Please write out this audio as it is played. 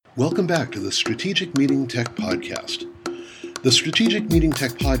Welcome back to the Strategic Meeting Tech Podcast. The Strategic Meeting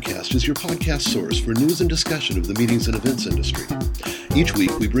Tech Podcast is your podcast source for news and discussion of the meetings and events industry. Each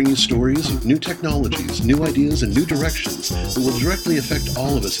week, we bring you stories of new technologies, new ideas, and new directions that will directly affect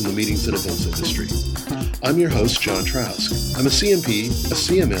all of us in the meetings and events industry. I'm your host, John Trask. I'm a CMP, a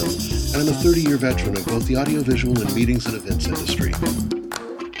CMM, and I'm a 30-year veteran of both the audiovisual and meetings and events industry.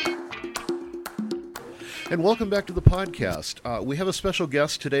 And welcome back to the podcast. We have a special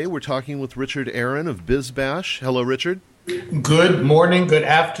guest today. We're talking with Richard Aaron of BizBash. Hello, Richard. Good morning, good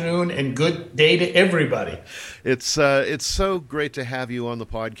afternoon, and good day to everybody. It's so great to have you on the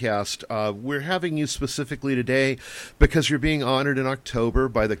podcast. We're having you specifically today because you're being honored in October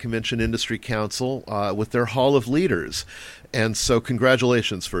by the Convention Industry Council with their Hall of Leaders. And so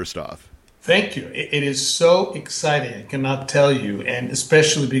congratulations, first off. Thank you. It is so exciting. I cannot tell you, and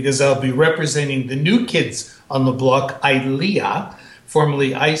especially because I'll be representing the new kids on the block, ILEA,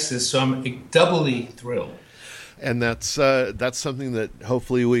 formerly ISIS, so I'm doubly thrilled. And that's something that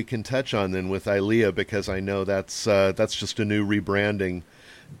hopefully we can touch on then with ILEA, because I know that's just a new rebranding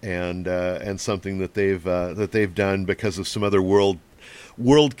and something that they've done because of some other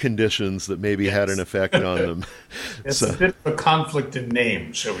world conditions that maybe had an effect on them. It's a bit of a conflict in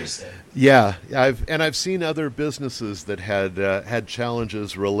name, shall we say? Yeah, I've seen other businesses that had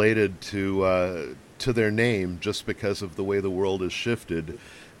challenges related to their name just because of the way the world has shifted.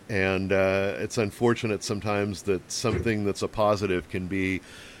 And it's unfortunate sometimes that something that's a positive can be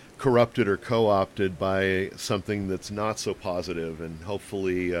corrupted or co-opted by something that's not so positive. And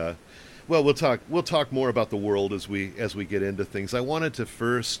hopefully, we'll talk more about the world as we get into things. I wanted to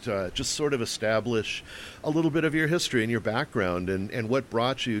first just sort of establish a little bit of your history and your background and what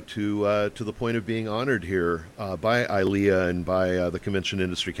brought you to the point of being honored here by ILEA and by the Convention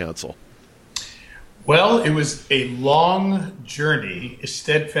Industry Council. Well, it was a long journey, a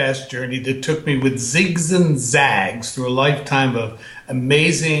steadfast journey that took me with zigs and zags through a lifetime of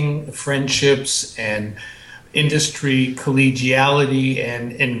amazing friendships and industry collegiality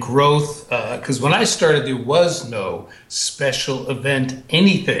and growth. Because when I started, there was no special event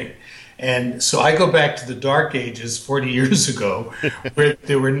anything. And so I go back to the dark ages 40 years ago, where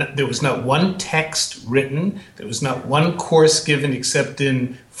there was not one text written, there was not one course given except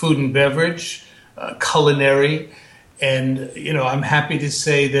in food and beverage, culinary. And, I'm happy to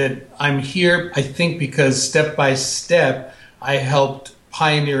say that I'm here, I think, because step by step, I helped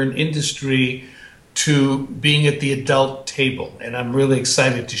pioneer an industry to being at the adult table. And I'm really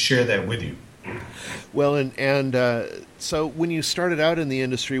excited to share that with you. Well, and so when you started out in the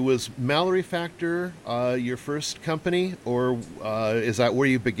industry, was Mallory Factor your first company, or is that where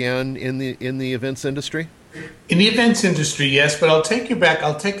you began in the events industry? In the events industry, yes, but I'll take you back.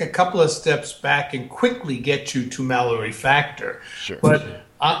 I'll take a couple of steps back and quickly get you to Mallory Factor. Sure. But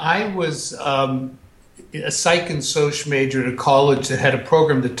I was a psych and soc major at a college that had a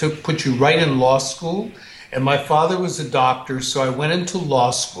program that put you right in law school. And my father was a doctor, so I went into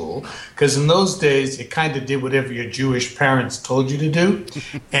law school because in those days you kind of did whatever your Jewish parents told you to do.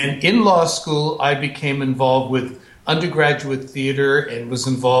 And in law school, I became involved with undergraduate theater and was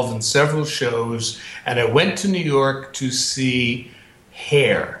involved in several shows. And I went to New York to see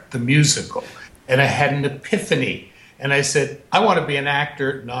Hair, the musical. And I had an epiphany. And I said, I want to be an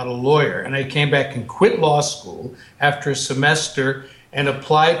actor, not a lawyer. And I came back and quit law school after a semester and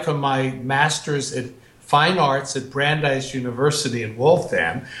applied for my master's at Fine Arts at Brandeis University in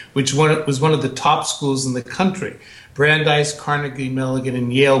Waltham, which was one of the top schools in the country. Brandeis, Carnegie Mellon,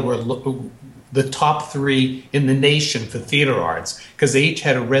 and Yale were the top three in the nation for theater arts because they each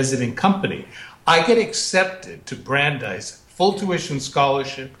had a resident company. I get accepted to Brandeis, full tuition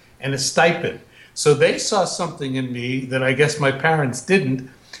scholarship, and a stipend. So they saw something in me that I guess my parents didn't.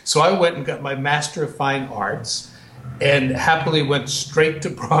 So I went and got my Master of Fine Arts and happily went straight to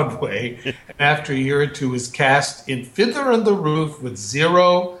Broadway. And after a year or two was cast in Fiddler on the Roof with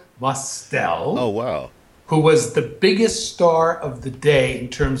Zero Mostel. Oh, wow. Who was the biggest star of the day in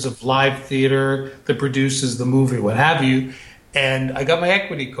terms of live theater, the producers, the movie, what have you. And I got my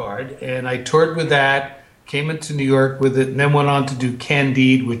equity card, and I toured with that, came into New York with it, and then went on to do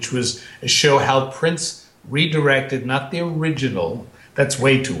Candide, which was a show Hal Prince redirected, not the original. That's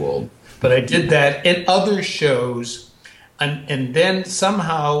way too old. But I did that and other shows, and then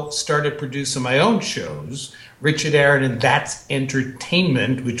somehow started producing my own shows, Richard Aaron and That's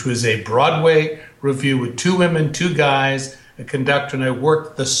Entertainment, which was a Broadway review with two women, two guys, a conductor, and I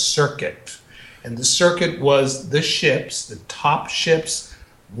worked the circuit. And the circuit was the ships, the top ships,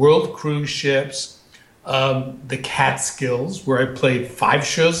 world cruise ships, the Catskills, where I played 5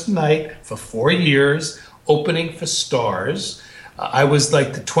 shows a night for 4 years, opening for stars. I was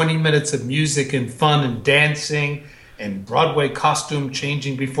like the 20 minutes of music and fun and dancing and Broadway costume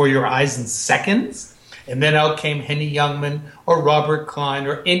changing before your eyes in seconds. And then out came Henny Youngman or Robert Klein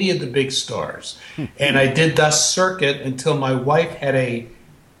or any of the big stars. And I did that circuit until my wife had a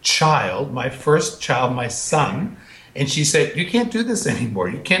child, my first child, my son. And she said, you can't do this anymore.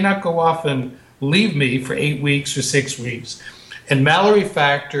 You cannot go off and leave me for 8 weeks or 6 weeks. And Mallory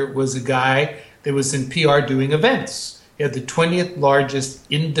Factor was a guy that was in PR doing events. He had the 20th largest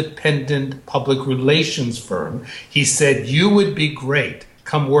independent public relations firm. He said, you would be great.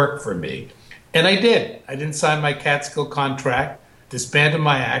 Come work for me. And I did. I didn't sign my Catskill contract, disbanded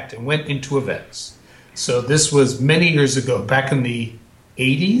my act, and went into events. So this was many years ago, back in the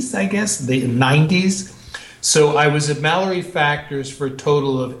 80s, I guess, the 90s. So I was at Mallory Factors for a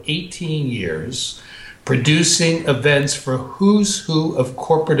total of 18 years, producing events for who's who of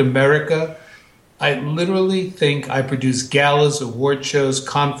corporate America. I literally think I produced galas, award shows,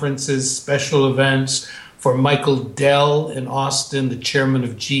 conferences, special events for Michael Dell in Austin, the chairman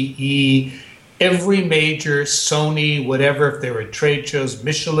of GE, every major, Sony, whatever, if they were at trade shows,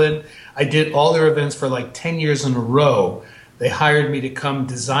 Michelin. I did all their events for like 10 years in a row. They hired me to come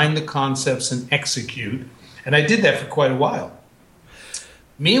design the concepts and execute. And I did that for quite a while.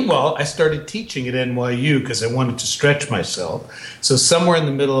 Meanwhile, I started teaching at NYU because I wanted to stretch myself. So somewhere in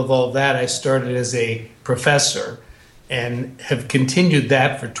the middle of all that, I started as a professor and have continued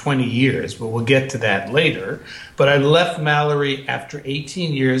that for 20 years, but we'll get to that later. But I left Mallory after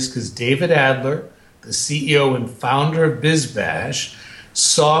 18 years because David Adler, the CEO and founder of BizBash,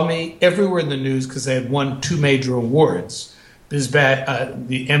 saw me everywhere in the news because I had won 2 major awards, BizBash,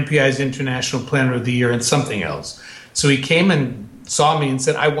 the MPI's International Planner of the Year and something else. So he came and saw me and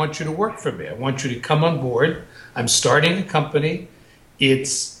said, I want you to work for me. I want you to come on board. I'm starting a company.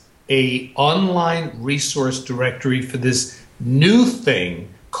 It's a online resource directory for this new thing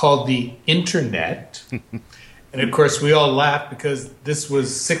called the internet. And of course, we all laugh because this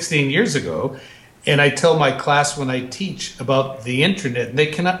was 16 years ago. And I tell my class when I teach about the internet, and they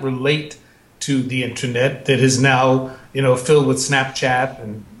cannot relate to the internet that is now, filled with Snapchat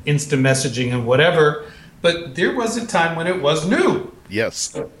and instant messaging and whatever. But there was a time when it was new.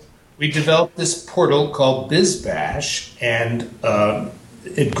 Yes. We developed this portal called BizBash, and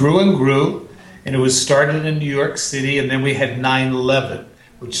it grew and grew, and it was started in New York City, and then we had 9/11,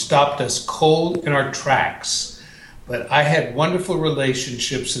 which stopped us cold in our tracks. But I had wonderful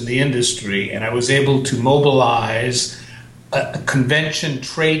relationships in the industry, and I was able to mobilize a convention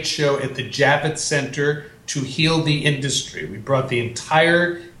trade show at the Javits Center to heal the industry. We brought the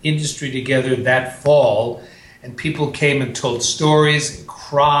entire industry together that fall, and people came and told stories and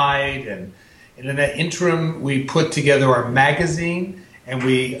cried. And in that interim, we put together our magazine, and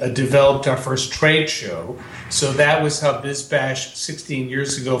we developed our first trade show. So that was how BizBash 16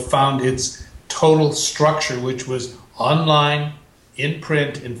 years ago found its total structure, which was online, in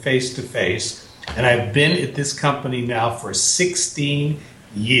print, and face-to-face. And I've been at this company now for 16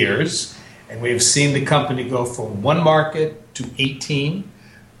 years, and we've seen the company go from 1 market to 18,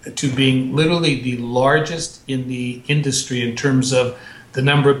 to being literally the largest in the industry in terms of the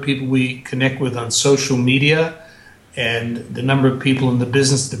number of people we connect with on social media and the number of people in the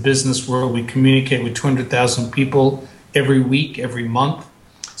business-to-business world. We communicate with 200,000 people every week, every month.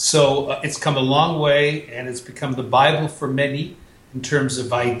 So it's come a long way, and it's become the Bible for many in terms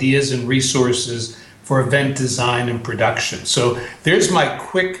of ideas and resources for event design and production. So there's my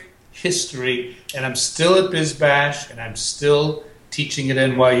quick history, and I'm still at BizBash, and I'm still teaching at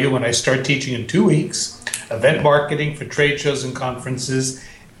NYU, and I start teaching in 2 weeks, event marketing for trade shows and conferences.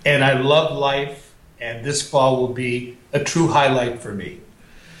 And I love life, and this fall will be a true highlight for me.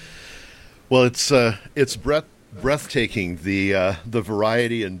 Well, it's breathtaking, the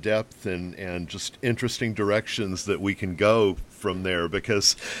variety and depth and just interesting directions that we can go from there,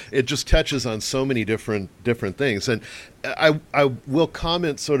 because it just touches on so many different things. And I will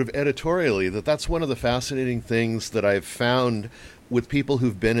comment sort of editorially that that's one of the fascinating things that I've found with people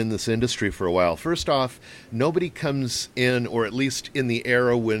who've been in this industry for a while. First off, nobody comes in, or at least in the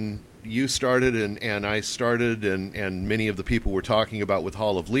era when you started and I started and many of the people we're talking about with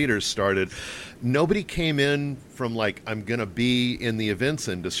Hall of Leaders started, nobody came in from like, I'm going to be in the events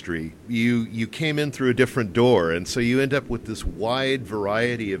industry. You came in through a different door, and so you end up with this wide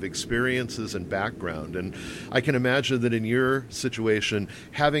variety of experiences and background. And I can imagine that in your situation,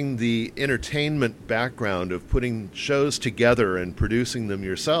 having the entertainment background of putting shows together and producing them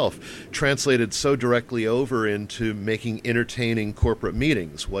yourself translated so directly over into making entertaining corporate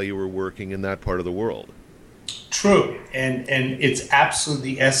meetings while you were working in that part of the world. True, and it's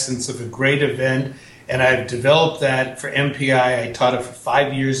absolutely the essence of a great event And I've developed that for MPI. I taught it for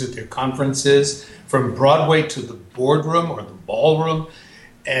 5 years at their conferences, from Broadway to the boardroom or the ballroom,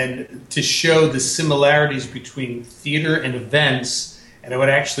 and to show the similarities between theater and events. And I would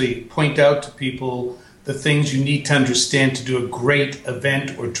actually point out to people the things you need to understand to do a great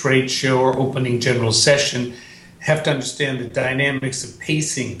event or trade show or opening general session. Have to understand the dynamics of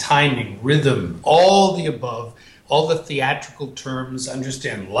pacing, timing, rhythm, all the above, all the theatrical terms,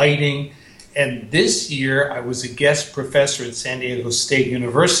 understand lighting. And this year, I was a guest professor at San Diego State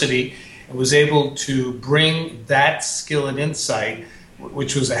University and was able to bring that skill and insight,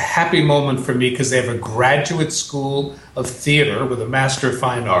 which was a happy moment for me because they have a graduate school of theater with a Master of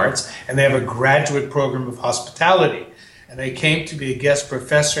Fine Arts, and they have a graduate program of hospitality. And they came to be a guest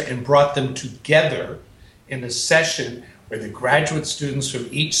professor and brought them together in a session where the graduate students from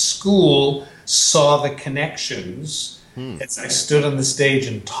each school saw the connections. As I stood on the stage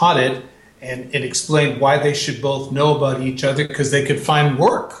and taught it, and it explained why they should both know about each other, because they could find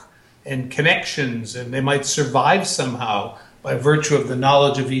work and connections, and they might survive somehow by virtue of the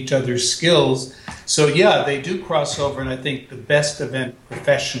knowledge of each other's skills. So yeah, they do cross over, and I think the best event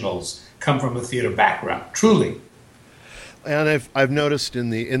professionals come from a theater background, truly. And I've noticed in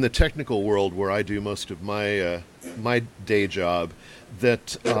the technical world where I do most of my my day job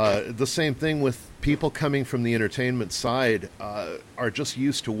that the same thing with people coming from the entertainment side are just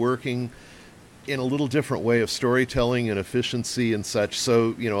used to working in a little different way of storytelling and efficiency and such.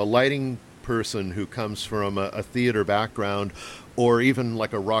 So, you know, a lighting person who comes from a theater background or even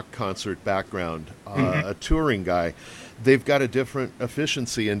like a rock concert background, a touring guy, they've got a different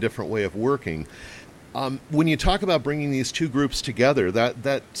efficiency and different way of working. When you talk about bringing these two groups together,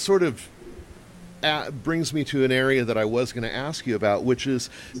 that sort of brings me to an area that I was going to ask you about, which is,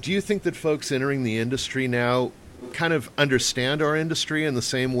 do you think that folks entering the industry now kind of understand our industry in the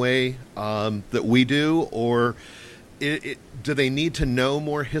same way that we do, or do they need to know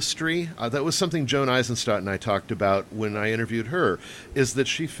more history? That was something Joan Eisenstadt and I talked about when I interviewed her, is that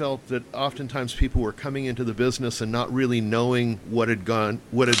she felt that oftentimes people were coming into the business and not really knowing what had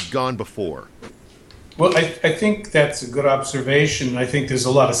gone before. Well, I think that's a good observation. I think there's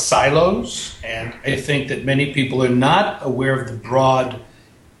a lot of silos, and I think that many people are not aware of the broad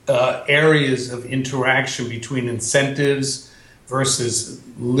areas of interaction between incentives versus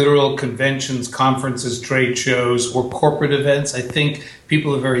literal conventions, conferences, trade shows, or corporate events. I think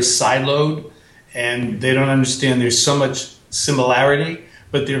people are very siloed, and they don't understand there's so much similarity,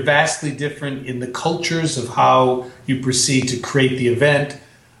 but they're vastly different in the cultures of how you proceed to create the event.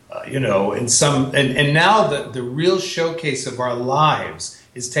 And now the real showcase of our lives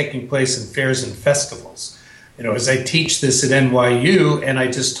is taking place in fairs and festivals. You know, as I teach this at NYU, and I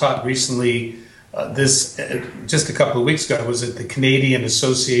just taught recently just a couple of weeks ago, I was at the Canadian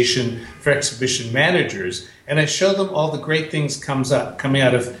Association for Exhibition Managers, and I show them all the great things coming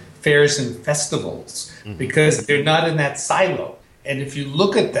out of fairs and festivals, because they're not in that silo. And if you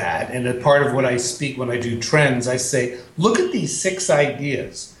look at that, and a part of what I speak when I do trends, I say, look at these 6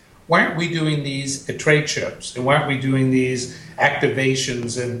 ideas. Why aren't we doing these at trade shows? And why aren't we doing these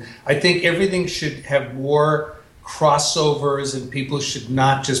activations? And I think everything should have more crossovers, and people should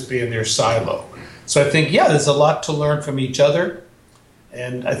not just be in their silo. So I think, yeah, there's a lot to learn from each other.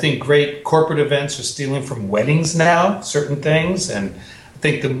 And I think great corporate events are stealing from weddings now, certain things. And I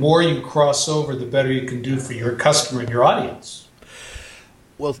think the more you cross over, the better you can do for your customer and your audience.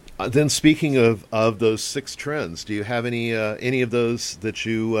 Well, then speaking of those 6 trends, do you have any of those that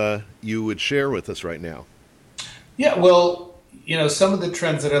you would share with us right now? Yeah, well, you know, some of the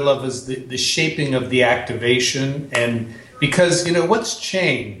trends that I love is the shaping of the activation. And because, you know, what's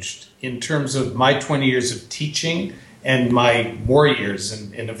changed in terms of my 20 years of teaching and my more years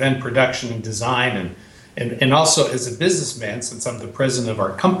in event production and design, and also as a businessman, since I'm the president of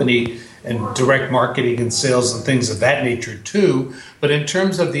our company, and direct marketing and sales and things of that nature too. But in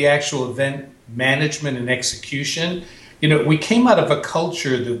terms of the actual event management and execution, you know, we came out of a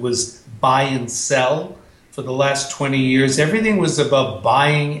culture that was buy and sell for the last 20 years. Everything was about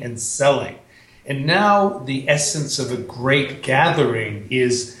buying and selling. And now the essence of a great gathering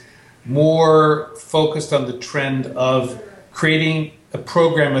is more focused on the trend of creating a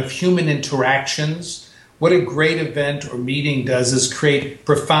program of human interactions. What a great event or meeting does is create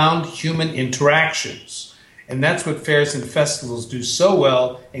profound human interactions. And that's what fairs and festivals do so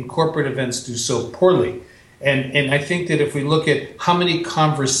well and corporate events do so poorly. And I think that if we look at how many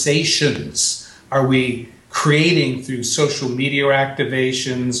conversations are we creating through social media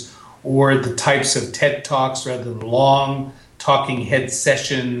activations or the types of TED Talks rather than long talking head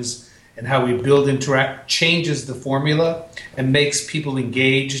sessions and how we build interact changes the formula and makes people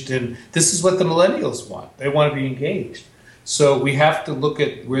engaged. And this is what the millennials want. They want to be engaged. So we have to look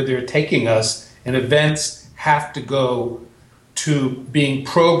at where they're taking us, and events have to go to being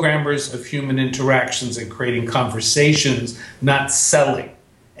programmers of human interactions and creating conversations, not selling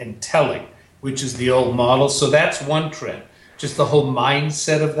and telling, which is the old model. So that's one trend. Just the whole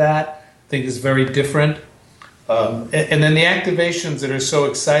mindset of that, I think, is very different. And then the activations that are so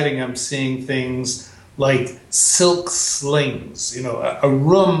exciting, I'm seeing things like silk slings, a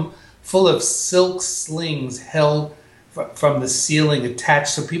room full of silk slings held from the ceiling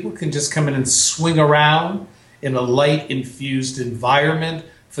attached so people can just come in and swing around in a light-infused environment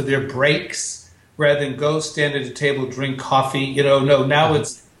for their breaks rather than go stand at a table, drink coffee. No, now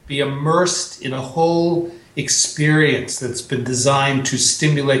it's be immersed in a whole experience that's been designed to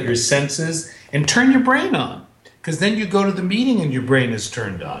stimulate your senses and turn your brain on. Because then you go to the meeting and your brain is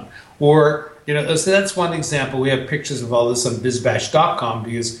turned on. Or, so that's one example. We have pictures of all this on bizbash.com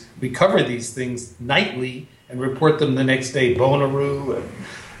because we cover these things nightly and report them the next day. Bonnaroo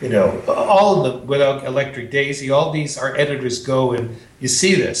and, all of the, without Electric Daisy, all these, our editors go and you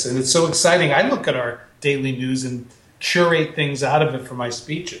see this. And it's so exciting. I look at our daily news and curate things out of it for my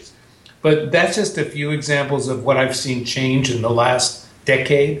speeches. But that's just a few examples of what I've seen change in the last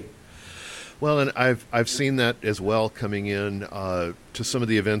decade. Well, and I've seen that as well coming in to some of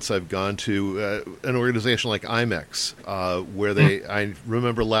the events I've gone to. An organization like IMEX, where I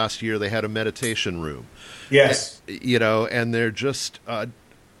remember last year they had a meditation room. Yes. And they're just,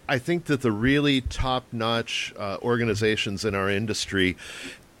 I think that the really top-notch organizations in our industry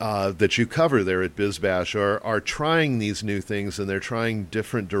that you cover there at BizBash are trying these new things, and they're trying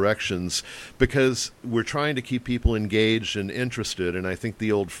different directions because we're trying to keep people engaged and interested, and I think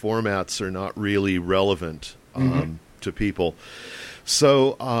the old formats are not really relevant to people.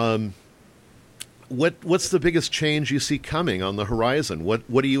 So what's the biggest change you see coming on the horizon?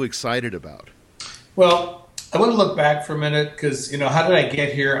 What are you excited about? Well, I want to look back for a minute because, how did I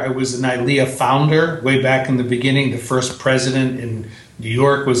get here? I was an ILEA founder way back in the beginning. The first president in New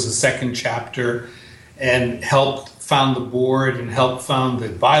York was the second chapter, and helped found the board and helped found the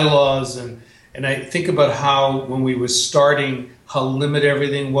bylaws. And I think about how when we were starting, how limited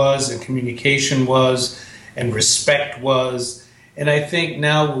everything was and communication was and respect was. And I think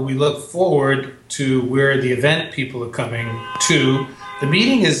now when we look forward to where the event people are coming to, the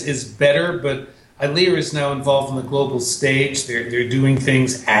meeting is better, but ILEA is now involved on the global stage. They're doing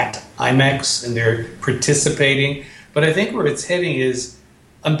things at IMEX and they're participating. But I think where it's heading is,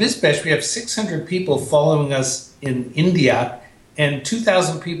 on BizBash, we have 600 people following us in India and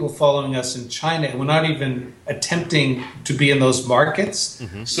 2,000 people following us in China, and we're not even attempting to be in those markets.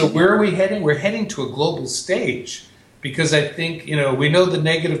 Mm-hmm. So where are we heading? We're heading to a global stage because I think, we know the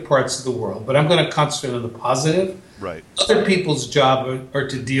negative parts of the world, but I'm going to concentrate on the positive. Right. Other people's job are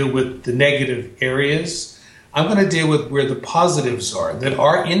to deal with the negative areas. I'm going to deal with where the positives are, that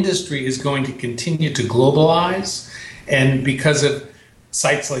our industry is going to continue to globalize. And because of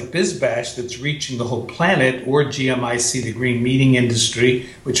sites like BizBash that's reaching the whole planet, or GMIC, the Green Meeting Industry,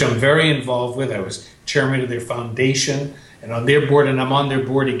 which I'm very involved with. I was chairman of their foundation and on their board, and I'm on their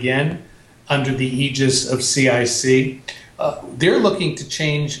board again under the aegis of CIC. They're looking to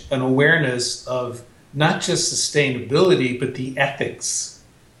change an awareness of not just sustainability, but the ethics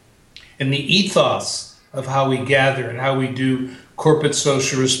and the ethos of how we gather and how we do corporate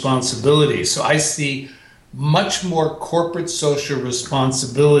social responsibility. So I see much more corporate social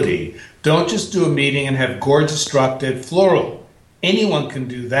responsibility. Don't just do a meeting and have gorgeous drop-dead floral. Anyone can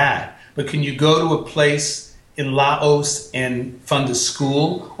do that. But can you go to a place in Laos and fund a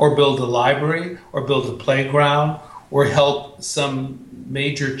school or build a library or build a playground or help some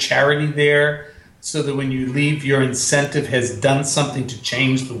major charity there so that when you leave, your incentive has done something to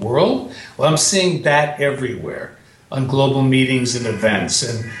change the world? Well, I'm seeing that everywhere on global meetings and events.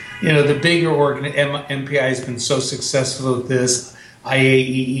 And the bigger MPI has been so successful at this.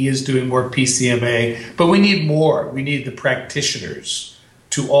 IAEE is doing more PCMA, but we need more. We need the practitioners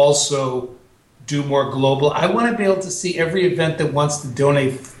to also do more global. I want to be able to see every event that wants to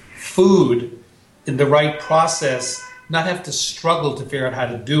donate food in the right process, not have to struggle to figure out how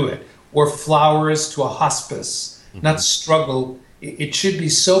to do it, or flowers to a hospice, not struggle. It should be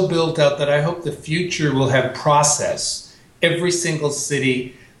so built out that I hope the future will have process. Every single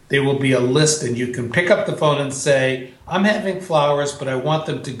city, there will be a list, and you can pick up the phone and say, I'm having flowers, but I want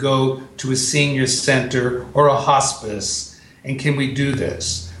them to go to a senior center or a hospice, and can we do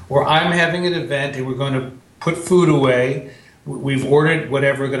this? Or I'm having an event, and we're going to put food away. We've ordered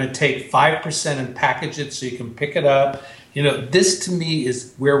whatever, we're going to take 5% and package it so you can pick it up. This to me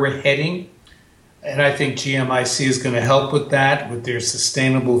is where we're heading. And I think GMIC is going to help with that, with their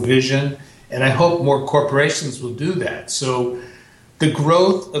sustainable vision. And I hope more corporations will do that. So the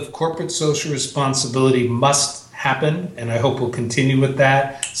growth of corporate social responsibility must happen, and I hope we'll continue with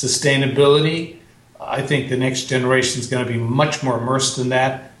that. Sustainability, I think the next generation is going to be much more immersed in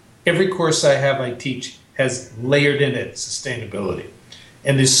that. Every course I teach has layered in it sustainability.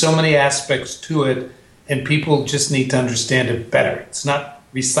 And there's so many aspects to it, and people just need to understand it better. It's not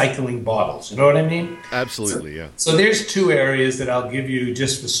recycling bottles. You know what I mean? Absolutely, yeah. So there's two areas that I'll give you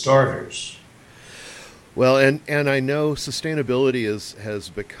just for starters. Well, and I know sustainability has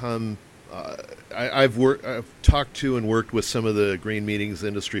become. I've talked to and worked with some of the green meetings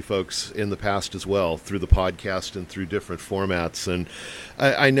industry folks in the past as well, through the podcast and through different formats. And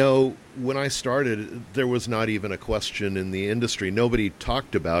I know when I started, there was not even a question in the industry. Nobody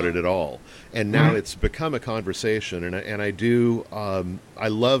talked about it at all. And now it's become a conversation. And I do, I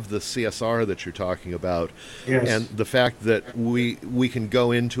love the CSR that you're talking about. Yes. And the fact that we can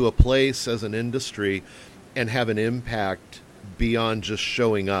go into a place as an industry and have an impact beyond just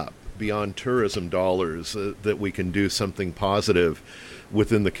showing up, beyond tourism dollars, that we can do something positive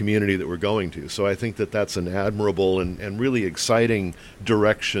within the community that we're going to. So I think that that's an admirable and really exciting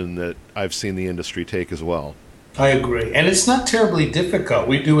direction that I've seen the industry take as well. I agree. And it's not terribly difficult.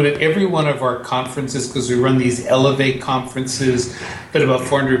 We do it at every one of our conferences because we run these Elevate conferences that about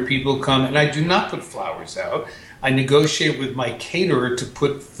 400 people come. And I do not put flowers out. I negotiate with my caterer to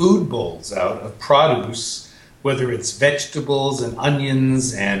put food bowls out of produce, whether it's vegetables and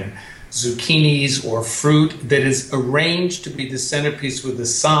onions and zucchinis or fruit, that is arranged to be the centerpiece with a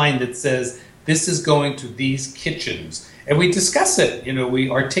sign that says, this is going to these kitchens. And we discuss it,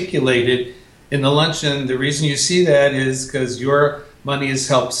 we articulate it in the luncheon. The reason you see that is because your money has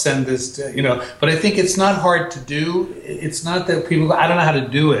helped send this to, but I think it's not hard to do. It's not that people go, I don't know how to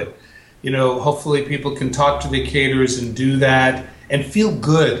do it. Hopefully people can talk to the caterers and do that and feel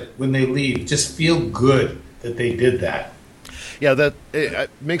good when they leave. Just feel good that they did that. Yeah, that it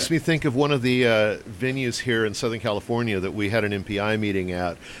makes me think of one of the venues here in Southern California that we had an MPI meeting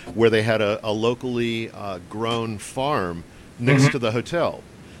at, where they had a locally grown farm next to the hotel.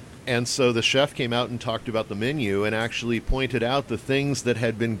 And so the chef came out and talked about the menu and actually pointed out the things that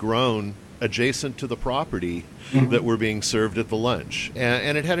had been grown adjacent to the property that were being served at the lunch.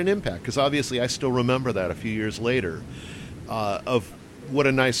 And it had an impact, because obviously I still remember that a few years later, of what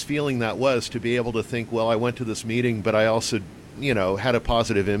a nice feeling that was to be able to think, well, I went to this meeting, but I also had a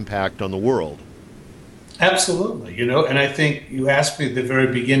positive impact on the world. Absolutely. And I think you asked me at the very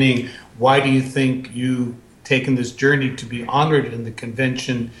beginning, why do you think you've taken this journey to be honored in the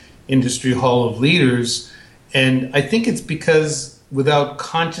Convention Industry Hall of Leaders? And I think it's because without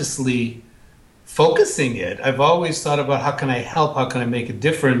consciously focusing it, I've always thought about how can I help, how can I make a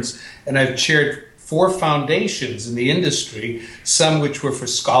difference? And I've chaired 4 foundations in the industry, some which were for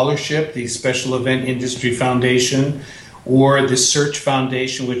scholarship, the Special Event Industry Foundation, or the Search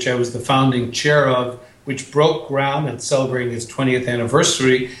Foundation, which I was the founding chair of, which broke ground and celebrating its 20th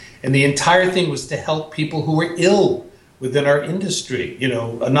anniversary. And the entire thing was to help people who were ill within our industry,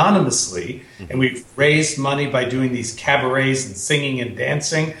 anonymously. And we've raised money by doing these cabarets and singing and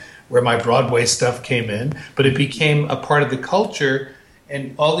dancing, where my Broadway stuff came in. But it became a part of the culture.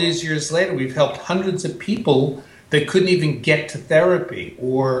 And all these years later, we've helped hundreds of people that couldn't even get to therapy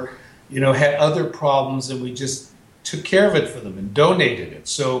or, had other problems, and we just took care of it for them and donated it.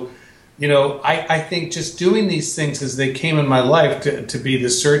 So, I think just doing these things as they came in my life, to be the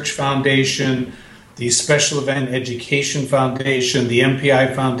Search Foundation, the Special Event Education Foundation, the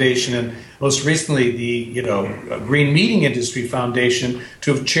MPI Foundation, and most recently the Green Meeting Industry Foundation,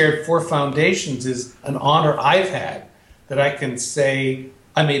 to have chaired 4 foundations is an honor I've had, that I can say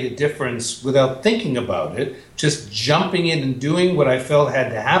I made a difference without thinking about it, just jumping in and doing what I felt had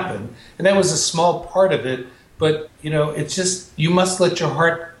to happen. And that was a small part of it. But, it's just, you must let your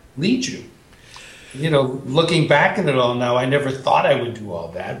heart lead you. Looking back at it all now, I never thought I would do all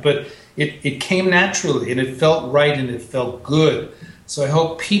that, but it came naturally, and it felt right, and it felt good. So I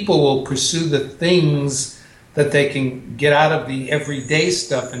hope people will pursue the things that they can get out of the everyday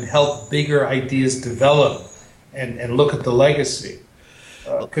stuff and help bigger ideas develop and look at the legacy.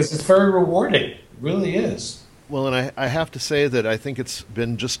 Because it's very rewarding. It really is. Well, and I have to say that I think it's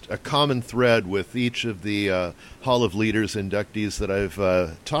been just a common thread with each of the Hall of Leaders inductees that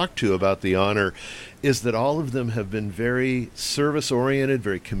I've talked to about the honor, is that all of them have been very service-oriented,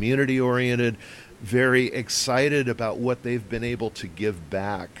 very community-oriented, very excited about what they've been able to give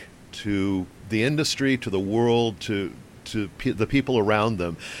back to the industry, to the world, to the people around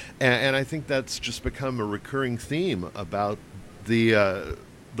them, and I think that's just become a recurring theme about the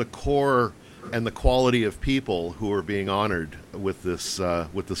core and the quality of people who are being honored with this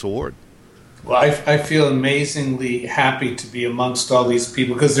award. Well, I feel amazingly happy to be amongst all these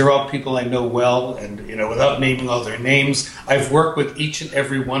people because they're all people I know well, and without naming all their names, I've worked with each and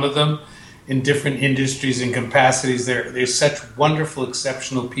every one of them in different industries and capacities. They're such wonderful,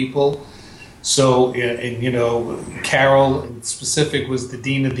 exceptional people. So, Carol in specific was the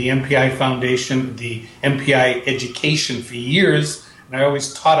dean of the MPI Foundation, the MPI education for years, and I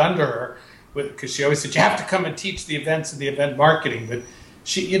always taught under her because she always said, you have to come and teach the events and the event marketing. But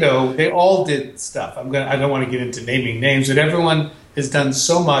she, they all did stuff. I don't want to get into naming names, but everyone has done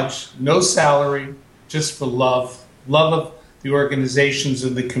so much, no salary, just for love of the organizations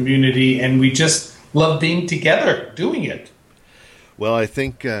and the community, and we just love being together doing it. Well, I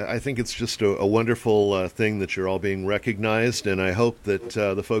think it's just a wonderful thing that you're all being recognized, and I hope that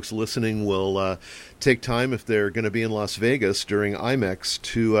the folks listening will take time, if they're going to be in Las Vegas during IMEX,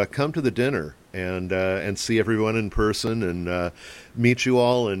 to come to the dinner and see everyone in person and meet you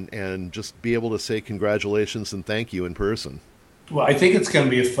all and just be able to say congratulations and thank you in person. Well, I think it's going to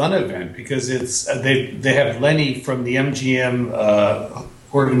be a fun event because it's they have Lenny from the MGM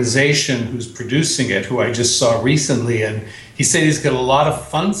organization who's producing it, who I just saw recently, and he said he's got a lot of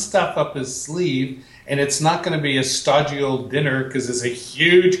fun stuff up his sleeve, and it's not going to be a stodgy old dinner because there's a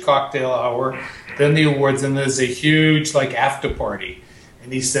huge cocktail hour, then the awards, and there's a huge after party.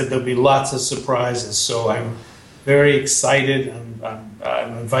 And he said there'll be lots of surprises, so I'm very excited.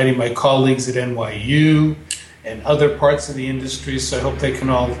 I'm inviting my colleagues at NYU and other parts of the industry, so I hope they can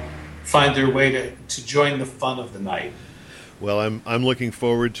all find their way to join the fun of the night. Well, I'm looking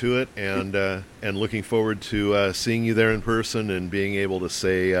forward to it, and looking forward to seeing you there in person and being able to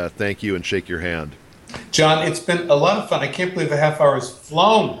say thank you and shake your hand. John, it's been a lot of fun. I can't believe the half hour has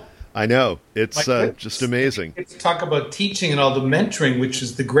flown. I know. It's just amazing. It's talk about teaching and all the mentoring, which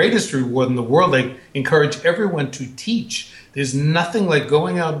is the greatest reward in the world. I encourage everyone to teach. There's nothing like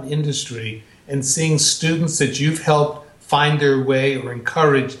going out in industry and seeing students that you've helped find their way or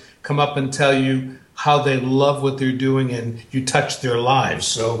encourage come up and tell you how they love what they're doing and you touch their lives.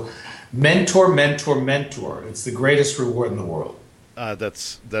 So mentor, mentor, mentor. It's the greatest reward in the world.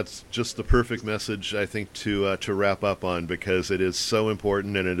 That's just the perfect message, I think, to wrap up on, because it is so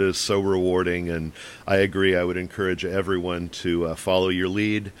important and it is so rewarding. And I agree. I would encourage everyone to follow your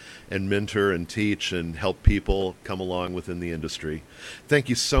lead and mentor and teach and help people come along within the industry. Thank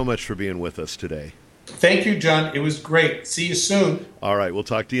you so much for being with us today. Thank you, John. It was great. See you soon. All right. We'll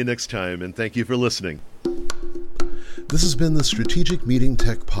talk to you next time. And thank you for listening. This has been the Strategic Meeting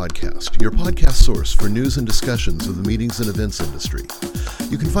Tech Podcast, your podcast source for news and discussions of the meetings and events industry.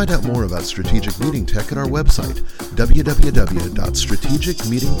 You can find out more about Strategic Meeting Tech at our website,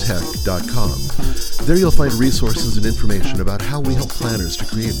 www.strategicmeetingtech.com. There you'll find resources and information about how we help planners to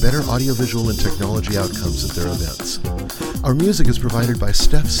create better audiovisual and technology outcomes at their events. Our music is provided by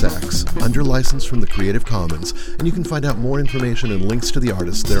Steph Sachs, under license from the Creative Commons, and you can find out more information and links to the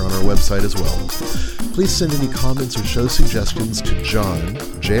artists there on our website as well. Please send any comments or show suggestions to John,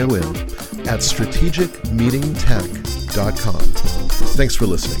 Jon, at strategicmeetingtech.com. Thanks for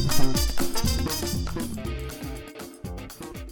listening.